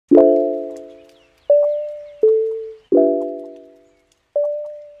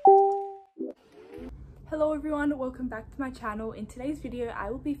Hello everyone, welcome back to my channel. In today's video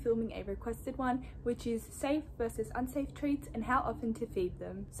I will be filming a requested one, which is safe versus unsafe treats and how often to feed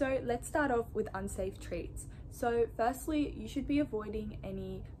them. So let's start off with unsafe treats. So firstly, you should be avoiding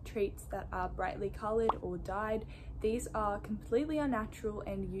any treats that are brightly coloured or dyed. These are completely unnatural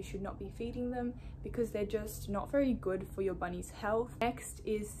and you should not be feeding them because they're just not very good for your bunny's health. Next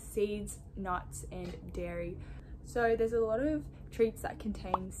is seeds, nuts and dairy. So there's a lot of treats that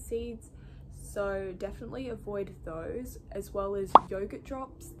contain seeds, so definitely avoid those, as well as yogurt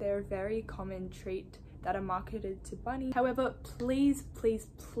drops. They're a very common treat that are marketed to bunnies. However, please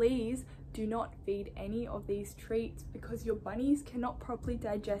do not feed any of these treats because your bunnies cannot properly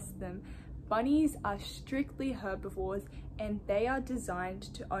digest them. Bunnies are strictly herbivores and they are designed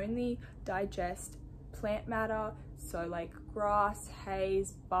to only digest plant matter, so like grass, hay,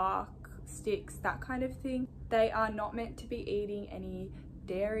 bark, sticks, that kind of thing. They are not meant to be eating any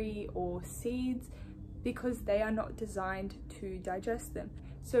dairy or seeds because they are not designed to digest them.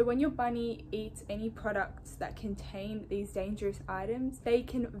 So when your bunny eats any products that contain these dangerous items, they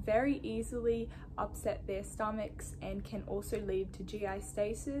can very easily upset their stomachs and can also lead to GI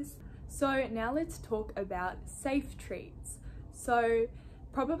stasis. So now let's talk about safe treats. So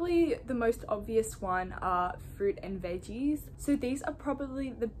probably the most obvious one are fruit and veggies. So these are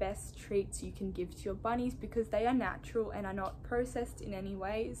probably the best treats you can give to your bunnies because they are natural and are not processed in any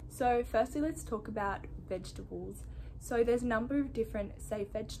ways. So firstly, let's talk about vegetables. So there's a number of different safe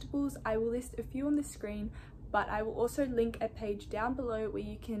vegetables. I will list a few on the screen, but I will also link a page down below where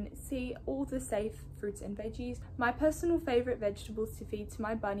you can see all the safe fruits and veggies. My personal favorite vegetables to feed to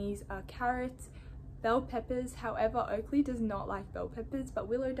my bunnies are carrots, bell peppers. However, Oakley does not like bell peppers, but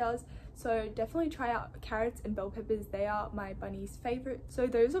Willow does, so definitely try out carrots and bell peppers. They are my bunnies' favorite. So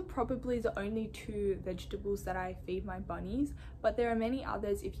those are probably the only two vegetables that I feed my bunnies, but there are many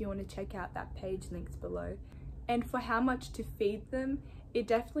others if you want to check out that page linked below. And for how much to feed them, it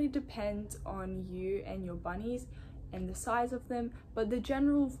definitely depends on you and your bunnies and the size of them, but the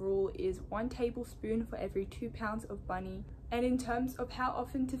general rule is 1 tablespoon for every 2 pounds of bunny. And in terms of how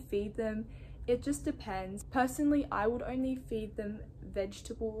often to feed them, it just depends. Personally, I would only feed them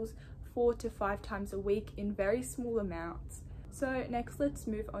vegetables 4 to 5 times a week in very small amounts. So next, let's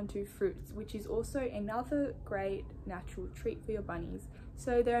move on to fruits, which is also another great natural treat for your bunnies.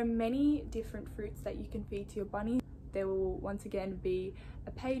 So there are many different fruits that you can feed to your bunnies. There will once again be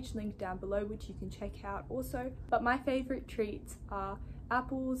a page linked down below which you can check out also. But my favorite treats are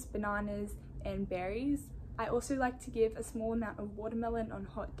apples, bananas and berries. I also like to give a small amount of watermelon on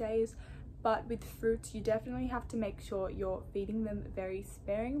hot days. But with fruits, you definitely have to make sure you're feeding them very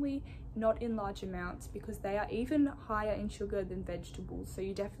sparingly, not in large amounts, because they are even higher in sugar than vegetables. So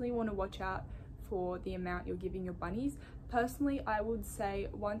you definitely want to watch out for the amount you're giving your bunnies. Personally, I would say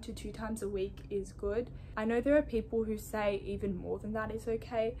 1 to 2 times a week is good. I know there are people who say even more than that is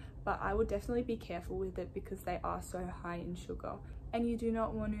okay, but I would definitely be careful with it because they are so high in sugar and you do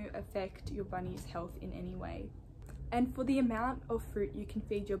not want to affect your bunny's health in any way. And for the amount of fruit you can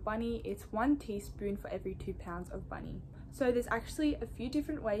feed your bunny, it's 1 teaspoon for every 2 pounds of bunny. So there's actually a few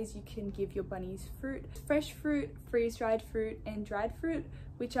different ways you can give your bunnies fruit. Fresh fruit, freeze-dried fruit and dried fruit,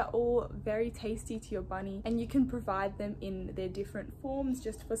 which are all very tasty to your bunny, and you can provide them in their different forms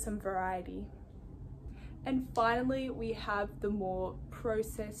just for some variety. And finally, we have the more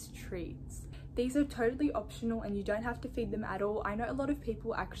processed treats. These are totally optional and you don't have to feed them at all. I know a lot of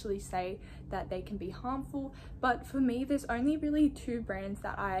people actually say that they can be harmful, but for me there's only really 2 brands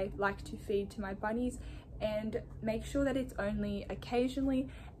that I like to feed to my bunnies, and make sure that it's only occasionally.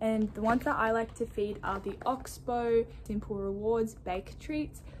 And the ones that I like to feed are the Oxbow Simple Rewards Baked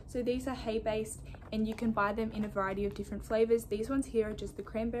Treats. So these are hay based and you can buy them in a variety of different flavors. These ones here are just the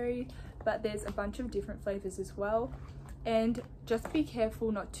cranberry, but there's a bunch of different flavors as well. And just be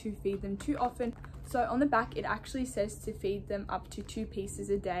careful not to feed them too often. So on the back it actually says to feed them up to 2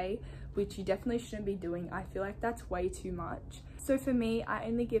 pieces a day, which you definitely shouldn't be doing. I feel like that's way too much. So for me, I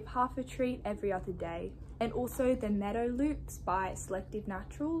only give half a treat every other day. And also the Meadow Loops by Selective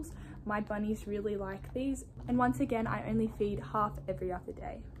Naturals. My bunnies really like these. And once again, I only feed half every other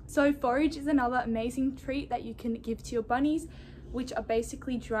day. So forage is another amazing treat that you can give to your bunnies, which are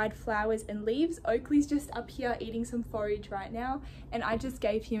basically dried flowers and leaves. Oakley's just up here eating some forage right now, and I just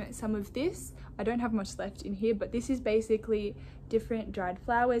gave him some of this. I don't have much left in here, but this is basically different dried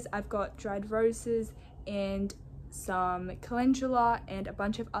flowers. I've got dried roses and some calendula and a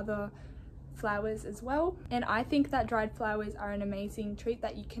bunch of other flowers as well. And I think that dried flowers are an amazing treat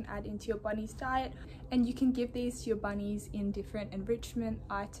that you can add into your bunny's diet, and you can give these to your bunnies in different enrichment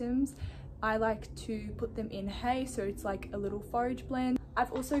items. I like to put them in hay, so it's like a little forage blend.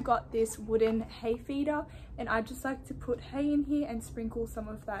 I've also got this wooden hay feeder, and I just like to put hay in here and sprinkle some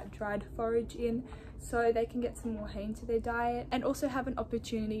of that dried forage in so they can get some more hay into their diet and also have an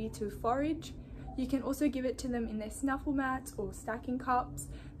opportunity to forage. You can also give it to them in their snuffle mats or stacking cups.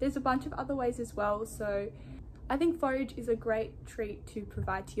 There's a bunch of other ways as well, so I think forage is a great treat to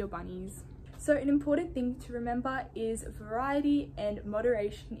provide to your bunnies. So an important thing to remember is variety and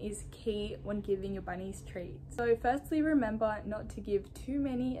moderation is key when giving your bunnies treats. So firstly, remember not to give too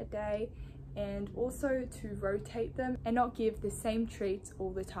many a day, and also to rotate them and not give the same treats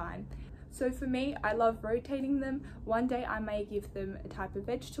all the time. So for me, I love rotating them. One day I may give them a type of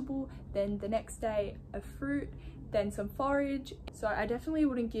vegetable, then the next day a fruit, then some forage. So I definitely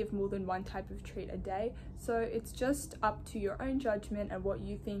wouldn't give more than one type of treat a day. So it's just up to your own judgment and what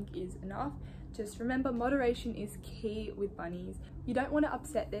you think is enough. Just remember, moderation is key with bunnies. You don't want to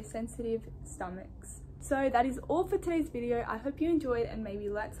upset their sensitive stomachs. So that is all for today's video. I hope you enjoyed and maybe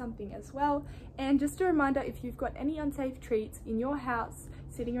learnt something as well. And just a reminder, if you've got any unsafe treats in your house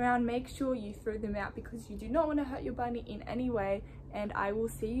sitting around, make sure you throw them out because you do not want to hurt your bunny in any way. And I will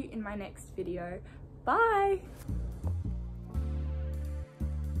see you in my next video. Bye!